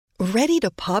Ready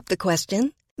to pop the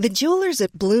question? The jewelers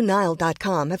at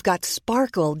BlueNile.com have got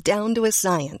sparkle down to a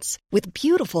science with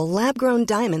beautiful lab-grown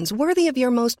diamonds worthy of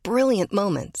your most brilliant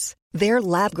moments. Their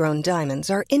lab-grown diamonds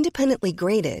are independently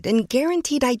graded and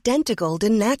guaranteed identical to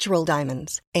natural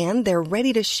diamonds, and they're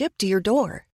ready to ship to your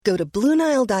door. Go to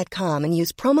BlueNile.com and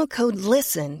use promo code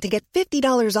LISTEN to get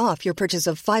 $50 off your purchase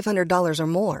of $500 or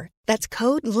more. That's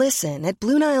code LISTEN at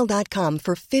BlueNile.com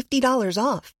for $50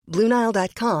 off.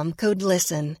 BlueNile.com, code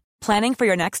LISTEN. Planning for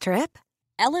your next trip?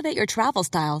 Elevate your travel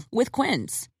style with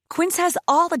Quince. Quince has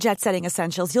all the jet-setting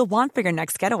essentials you'll want for your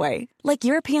next getaway, like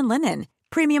European linen,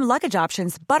 premium luggage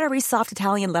options, buttery soft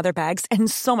Italian leather bags,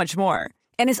 and so much more.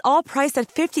 And is all priced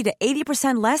at 50 to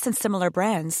 80% less than similar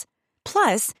brands.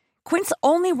 Plus, Quince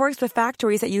only works with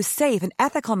factories that use safe and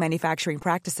ethical manufacturing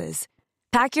practices.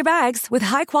 Pack your bags with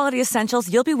high-quality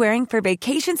essentials you'll be wearing for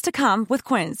vacations to come with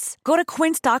Quince. Go to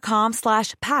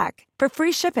quince.com/pack for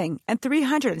free shipping and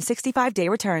 365-day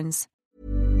returns.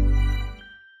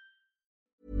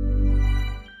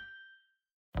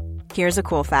 Here's a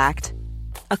cool fact.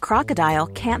 A crocodile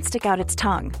can't stick out its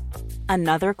tongue.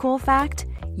 Another cool fact,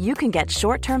 you can get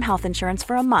short-term health insurance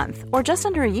for a month or just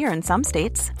under a year in some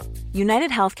states.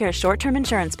 United Healthcare short-term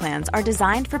insurance plans are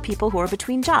designed for people who are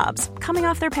between jobs, coming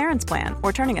off their parents' plan,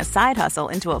 or turning a side hustle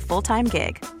into a full-time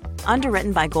gig.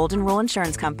 Underwritten by Golden Rule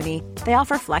Insurance Company, they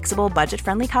offer flexible,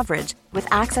 budget-friendly coverage with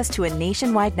access to a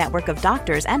nationwide network of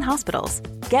doctors and hospitals.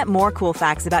 Get more cool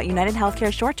facts about United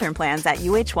Healthcare short-term plans at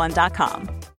uh1.com.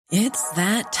 It's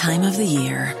that time of the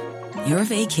year. Your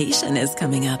vacation is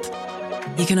coming up.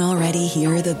 You can already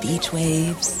hear the beach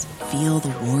waves, feel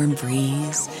the warm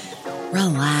breeze,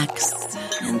 relax,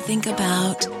 and think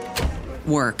about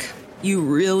work. You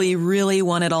really, really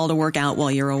want it all to work out while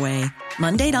you're away.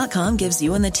 Monday.com gives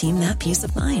you and the team that peace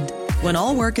of mind. When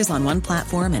all work is on one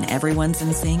platform and everyone's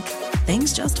in sync,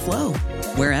 things just flow.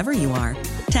 Wherever you are,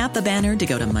 tap the banner to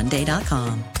go to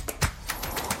Monday.com.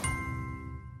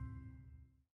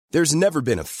 There's never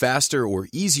been a faster or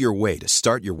easier way to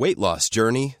start your weight loss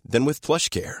journey than with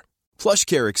PlushCare.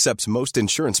 PlushCare accepts most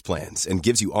insurance plans and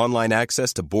gives you online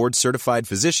access to board-certified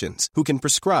physicians who can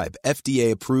prescribe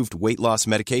FDA-approved weight loss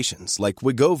medications like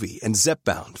Wegovy and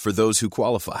Zepbound for those who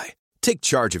qualify. Take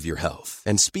charge of your health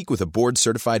and speak with a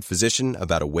board-certified physician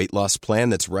about a weight loss plan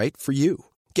that's right for you.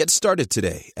 Get started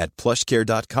today at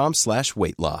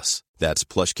plushcare.com/weight loss. That's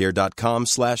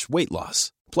plushcare.com/weight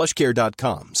loss.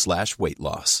 plushcare.com/weight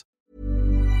loss.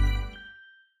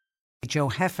 Joe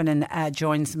Heffernan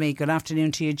joins me. Good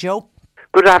afternoon to you, Joe.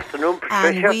 Good afternoon, Patricia.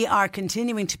 And we are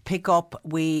continuing to pick up.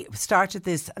 We started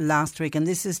this last week, and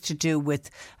this is to do with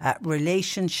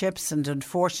relationships, and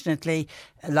unfortunately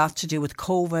a lot to do with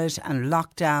COVID and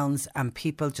lockdowns and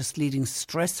people just leading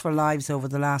stressful lives over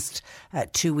the last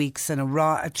 2 weeks and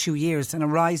 2 years, and a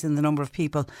rise in the number of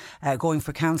people going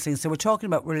for counselling. So we're talking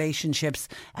about relationships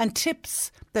and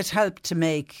tips that help to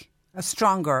make a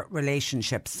stronger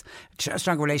relationship.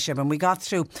 And we got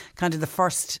through kind of the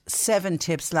first 7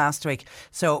 tips last week.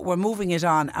 So we're moving it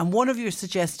on. And one of your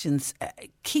suggestions,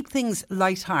 keep things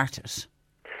light-hearted.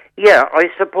 Yeah, I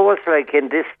suppose like in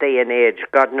this day and age,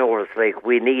 God knows, like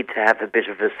we need to have a bit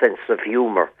of a sense of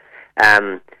humour.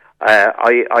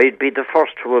 I'd be the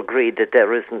first to agree that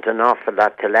there isn't an awful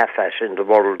lot to laugh at in the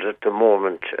world at the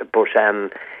moment. But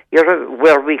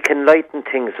where we can lighten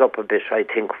things up a bit, I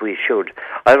think we should.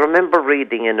 I remember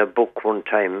reading in a book one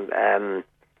time, it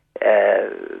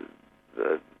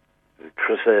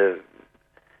was a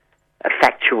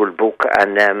factual book,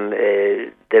 and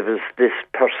there was this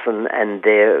person, and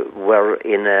they were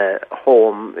in a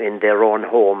home, in their own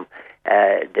home.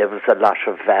 There was a lot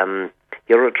of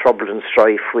trouble and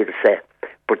strife, we'll say,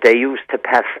 but they used to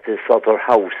pass this other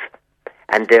house,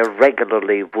 and they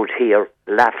regularly would hear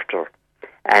laughter.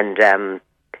 And,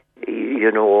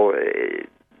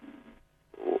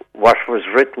 what was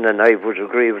written, and I would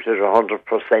agree with it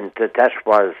 100%, that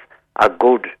was a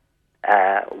good,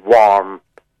 warm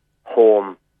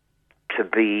home to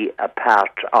be a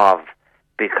part of,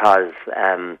 because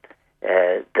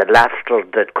the laughter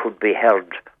that could be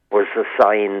heard was a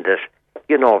sign that,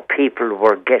 people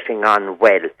were getting on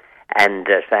well, and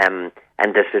that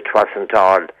it wasn't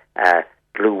all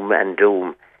gloom and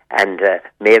doom. And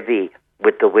maybe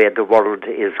with the way the world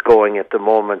is going at the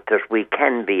moment, that we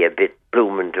can be a bit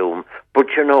gloom and doom. But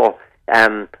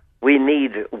we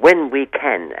need, when we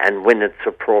can and when it's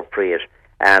appropriate,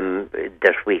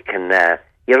 that we can, that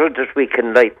we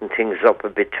can lighten things up a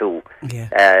bit too. Yeah.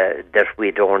 That we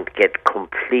don't get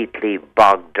completely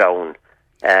bogged down.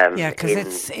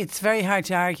 Because it's very hard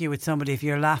to argue with somebody if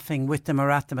you're laughing with them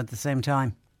or at them at the same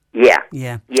time. Yeah.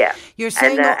 Yeah. Yeah. You're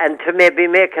saying and to maybe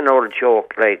make an old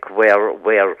joke like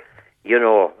where you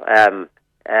know, I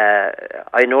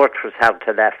know it was hard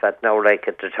to laugh at now, like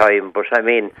at the time, but I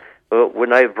mean,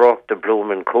 when I broke the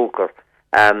blooming cooker,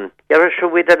 you're sure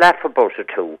we'd laugh about it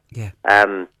too. Yeah.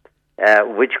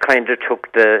 Which kind of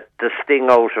took the sting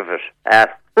out of it.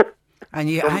 And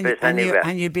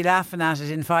you'll be laughing at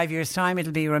it in 5 years' time.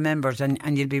 It'll be remembered,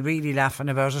 and you'll be really laughing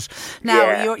about it.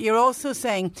 Now, you're also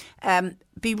saying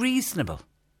be reasonable.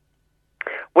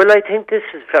 Well, I think this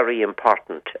is very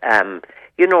important.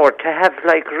 You know, to have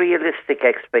like realistic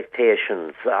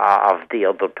expectations of the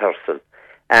other person.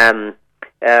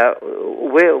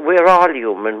 We're all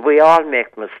human. We all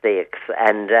make mistakes,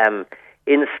 and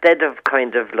instead of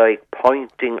kind of like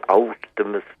pointing out the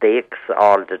mistakes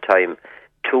all the time,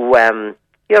 to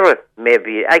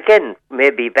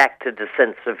maybe back to the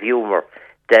sense of humour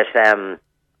that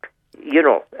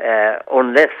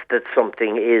unless that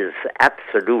something is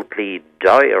absolutely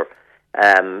dire,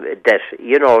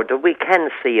 that we can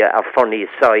see a funny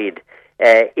side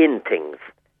in things.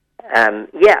 To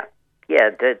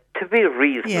be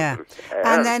reasonable. Yeah,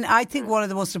 and then I think one of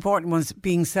the most important ones,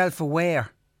 being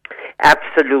self-aware.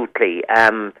 Absolutely.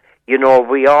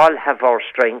 We all have our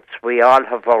strengths. We all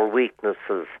have our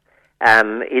weaknesses.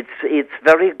 It's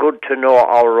very good to know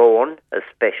our own,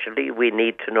 especially. We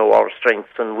need to know our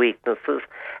strengths and weaknesses.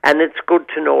 And it's good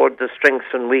to know the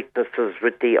strengths and weaknesses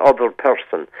with the other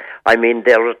person. I mean,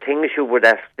 there are things you would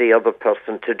ask the other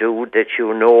person to do that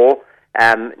you know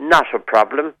not a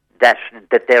problem, that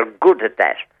they're good at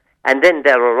that. And then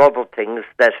there are other things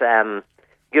that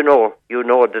you know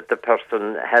that the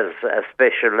person has a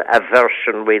special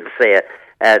aversion, we'll say,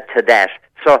 to that.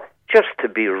 So just to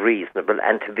be reasonable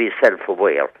and to be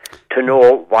self-aware, to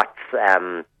know what's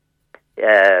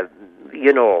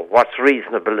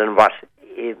reasonable and what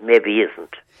maybe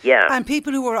isn't. Yeah. And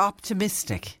people who are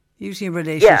optimistic. Usually a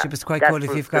relationship is quite good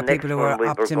if you've got people who are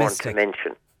optimistic. Were going to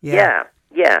mention. Yeah.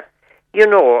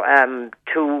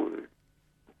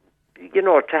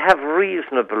 To have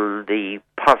reasonably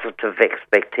positive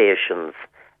expectations,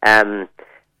 to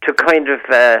kind of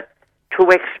to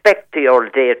expect the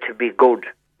old day to be good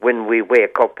when we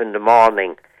wake up in the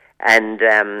morning, and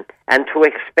to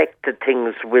expect that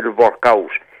things will work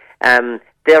out.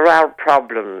 There are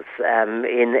problems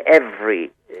in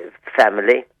every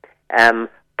family,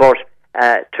 but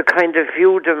to kind of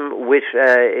view them with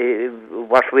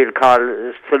what we'll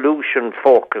call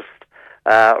solution-focused,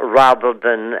 rather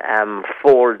than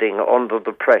folding under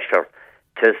the pressure,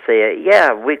 to say,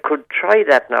 yeah, we could try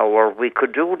that now, or we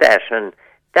could do that, and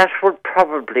that would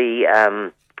probably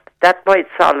that might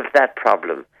solve that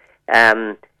problem,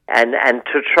 and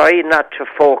to try not to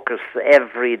focus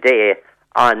every day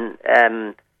on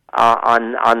the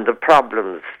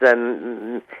problems.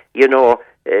 The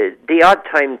odd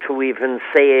time to even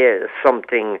say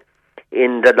something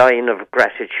in the line of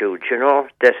gratitude,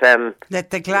 that let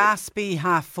the glass be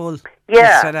half full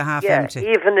instead of half empty.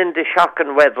 Even in the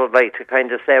shocking weather, like to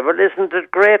kind of say, well, isn't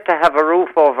it great to have a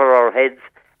roof over our heads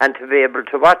and to be able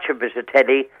to watch a bit of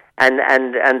telly and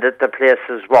that the place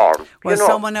is warm? Well,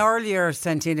 someone earlier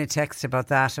sent in a text about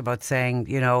that, about saying,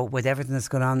 with everything that's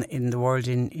going on in the world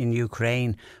in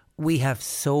Ukraine, we have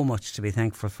so much to be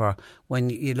thankful for. When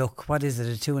you look, what is it,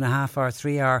 a 2.5 or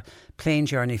 3 hour plane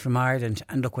journey from Ireland,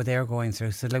 and look what they're going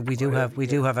through. So we do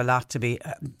have a lot to be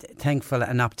thankful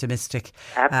and optimistic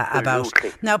about.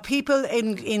 Now, people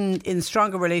in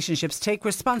stronger relationships take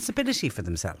responsibility for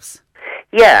themselves.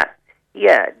 Yeah.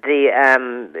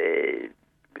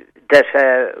 That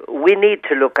we need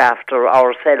to look after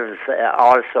ourselves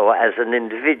also as an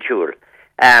individual.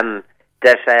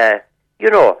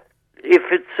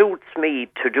 If it suits me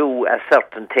to do a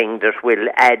certain thing that will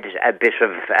add a bit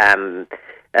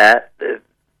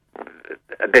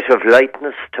of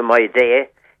lightness to my day,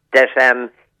 that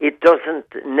it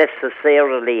doesn't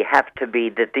necessarily have to be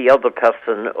that the other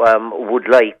person would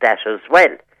like that as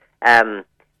well.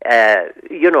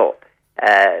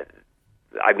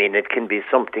 I mean, it can be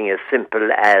something as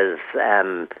simple as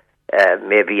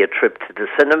maybe a trip to the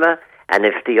cinema, and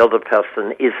if the other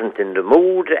person isn't in the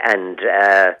mood and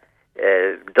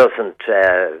doesn't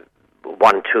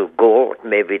want to go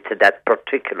maybe to that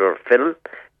particular film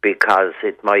because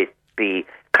it might be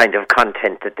kind of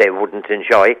content that they wouldn't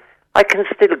enjoy, I can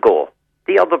still go.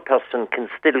 The other person can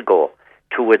still go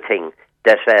to a thing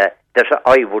that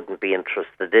I wouldn't be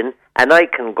interested in, and I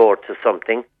can go to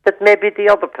something that maybe the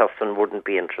other person wouldn't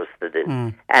be interested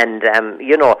in. And,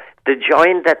 the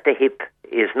joint at the hip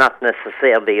is not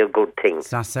necessarily a good thing.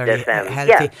 It's not necessarily healthy.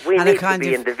 Yeah, we need to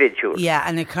be individuals. Yeah,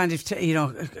 and it kind of,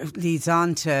 leads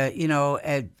on to,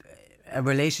 a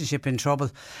relationship in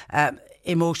trouble.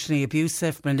 Emotionally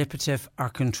abusive, manipulative or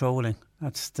controlling.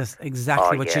 That's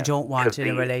exactly what you don't want in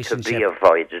a relationship. To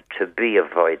be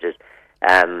avoided.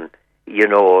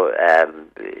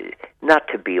 Not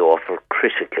to be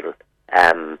over-critical.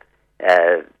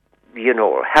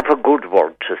 Have a good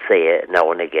word to say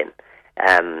now and again.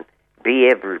 Be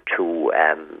able to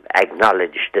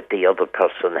acknowledge that the other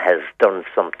person has done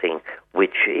something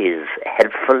which is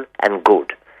helpful and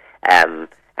good. And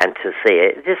to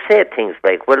say things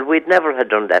like, well, we'd never have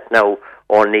done that now,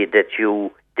 only that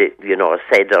you did,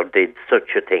 said or did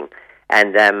such a thing.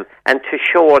 And to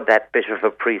show that bit of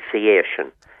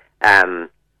appreciation. And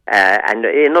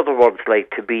in other words,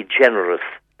 like, to be generous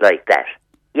like that.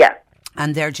 Yeah.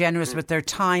 And they're generous with their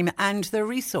time and their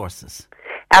resources.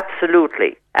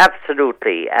 Absolutely.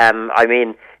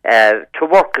 To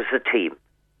work as a team,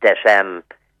 that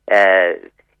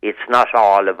it's not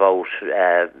all about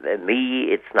me,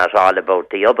 it's not all about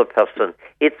the other person,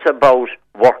 it's about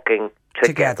working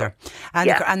together.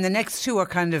 And the next two are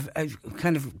kind of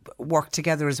work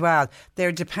together as well.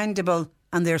 They're dependable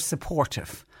and they're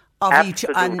supportive of each,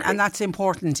 and that's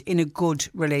important in a good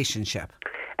relationship.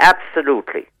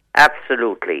 Absolutely.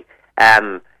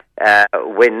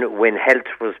 When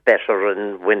health was better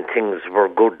and when things were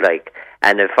good, like,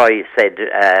 and if I said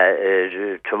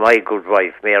to my good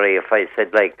wife Mary, if I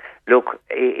said, like, look,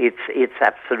 it's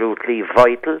absolutely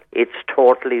vital, it's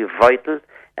totally vital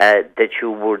that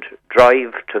you would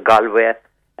drive to Galway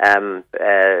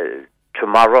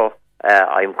tomorrow.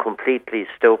 I'm completely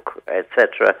stuck,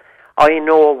 etc. I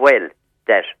know well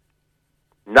that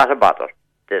not a bother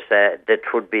that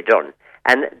would be done,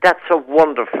 and that's a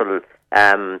wonderful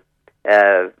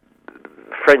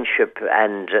friendship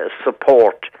and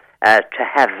support to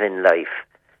have in life,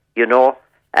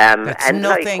 and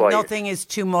nothing is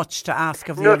too much to ask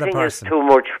of the other person. Nothing is too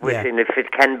much, and if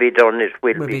it can be done, it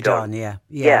will be done. Yeah,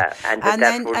 and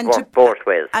that would work both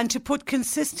ways. And to put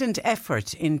consistent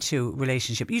effort into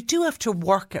relationship, you do have to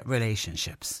work at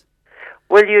relationships.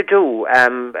 Well, you do.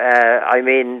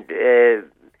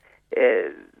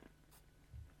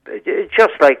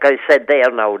 Just like I said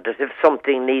there now, that if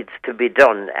something needs to be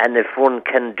done and if one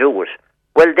can do it,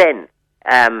 well then,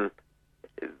 that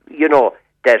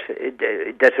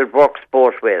it works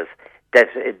both ways. That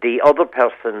the other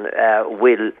person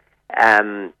will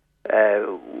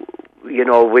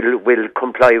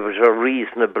comply with a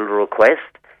reasonable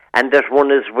request, and that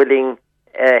one is willing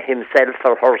himself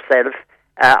or herself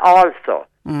also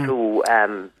to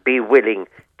be willing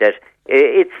that.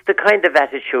 It's the kind of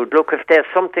attitude, look, if there's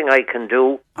something I can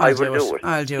do, I will do it.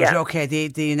 I'll do it. Okay,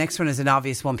 the next one is an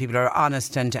obvious one. People are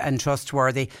honest and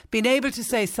trustworthy. Being able to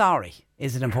say sorry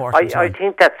is an important one. I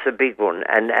think that's a big one,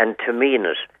 and to mean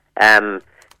it. I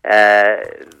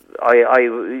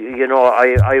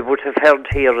would have heard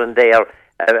here and there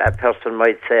a person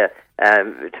might say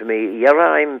to me,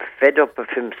 I'm fed up of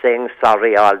him saying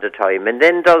sorry all the time, and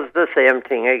then does the same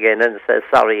thing again and says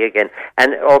sorry again.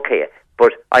 And okay,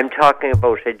 but I'm talking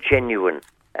about a genuine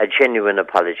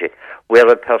apology, where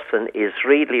a person is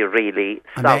really, really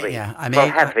sorry for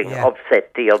having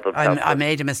upset the other person. I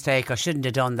made a mistake, I shouldn't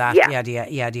have done that,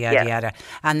 yada.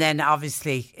 And then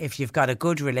obviously, if you've got a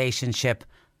good relationship,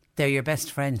 they're your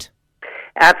best friend.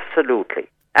 Absolutely.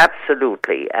 I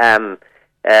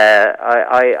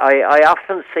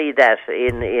often see that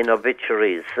in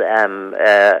obituaries,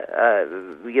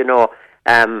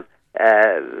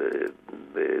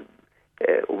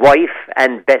 wife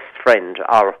and best friend,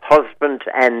 or husband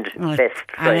and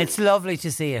best friend. And it's lovely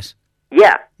to see it.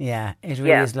 Yeah, it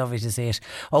really is lovely to see it.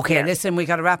 Okay, listen, we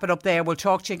got to wrap it up there. We'll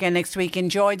talk to you again next week.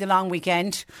 Enjoy the long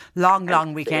weekend,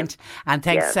 long weekend, and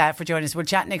thanks for joining us. We'll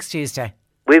chat next Tuesday.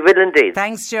 We will indeed.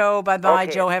 Thanks, Joe. Bye-bye.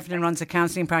 Okay. Joe Heffernan runs a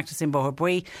counselling practice in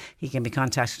Boherbue. He can be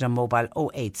contacted on mobile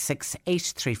 086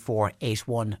 834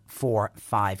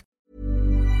 8145.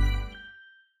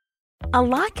 A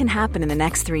lot can happen in the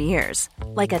next 3 years.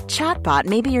 Like a chatbot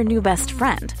may be your new best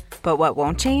friend. But what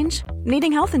won't change?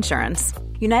 Needing health insurance.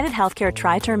 United Healthcare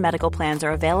Tri-Term Medical Plans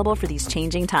are available for these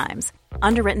changing times.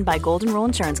 Underwritten by Golden Rule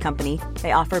Insurance Company,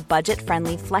 they offer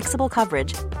budget-friendly, flexible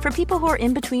coverage for people who are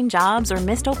in between jobs or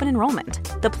missed open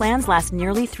enrollment. The plans last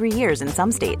nearly 3 years in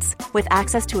some states, with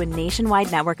access to a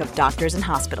nationwide network of doctors and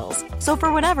hospitals. So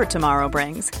for whatever tomorrow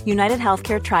brings, United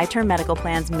Healthcare Tri-Term Medical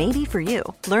Plans may be for you.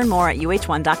 Learn more at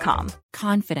uh1.com.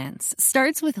 Confidence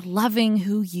starts with loving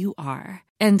who you are.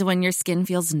 And when your skin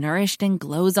feels nourished and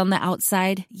glows on the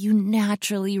outside, you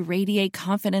naturally radiate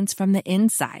confidence from the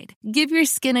inside. Give your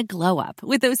skin a glow up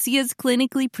with Osea's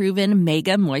clinically proven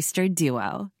Mega Moisture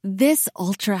Duo. This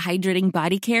ultra-hydrating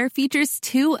body care features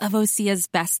 2 of Osea's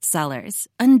best sellers,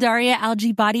 Undaria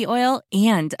Algae Body Oil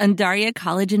and Undaria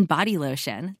Collagen Body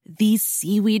Lotion. These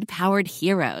seaweed-powered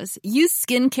heroes use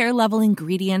skincare-level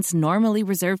ingredients normally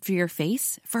reserved for your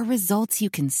face for results you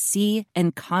can see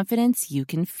and confidence you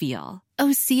can feel.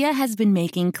 Osea has been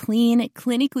making clean,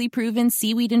 clinically proven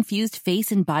seaweed-infused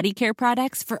face and body care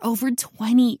products for over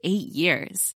 28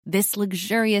 years. This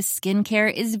luxurious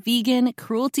skincare is vegan,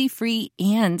 cruelty-free,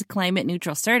 and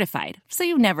climate-neutral certified, so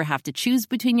you never have to choose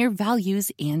between your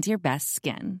values and your best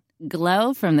skin.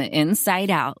 Glow from the inside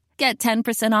out. Get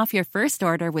 10% off your first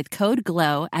order with code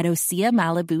GLOW at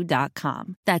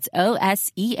OseaMalibu.com. That's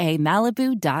OSEA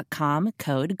Malibu.com,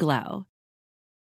 code GLOW.